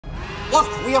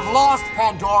Look, we have lost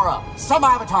Pandora. Some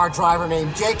Avatar driver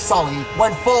named Jake Sully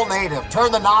went full native,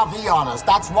 turned the Na'vi on us.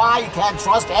 That's why you can't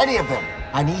trust any of them.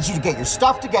 I need you to get your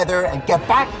stuff together and get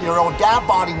back in your own damn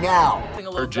body now.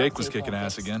 Heard Jake was kicking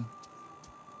ass again.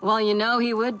 Well, you know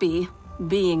he would be.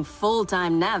 Being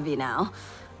full-time Na'vi now.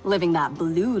 Living that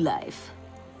blue life.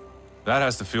 That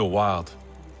has to feel wild.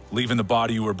 Leaving the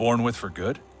body you were born with for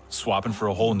good? Swapping for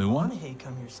a whole new one?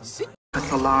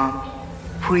 Salam,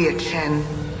 Priya Chen,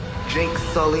 Jake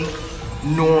Sully,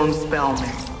 Norm Spellman.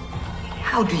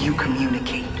 How do you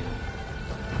communicate?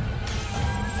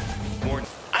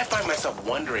 I find myself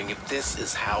wondering if this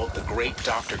is how the great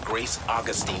Dr. Grace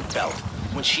Augustine felt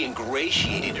when she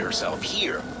ingratiated herself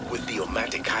here with the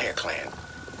Omaticaya clan.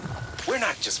 We're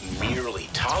not just merely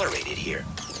tolerated here,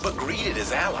 but greeted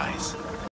as allies.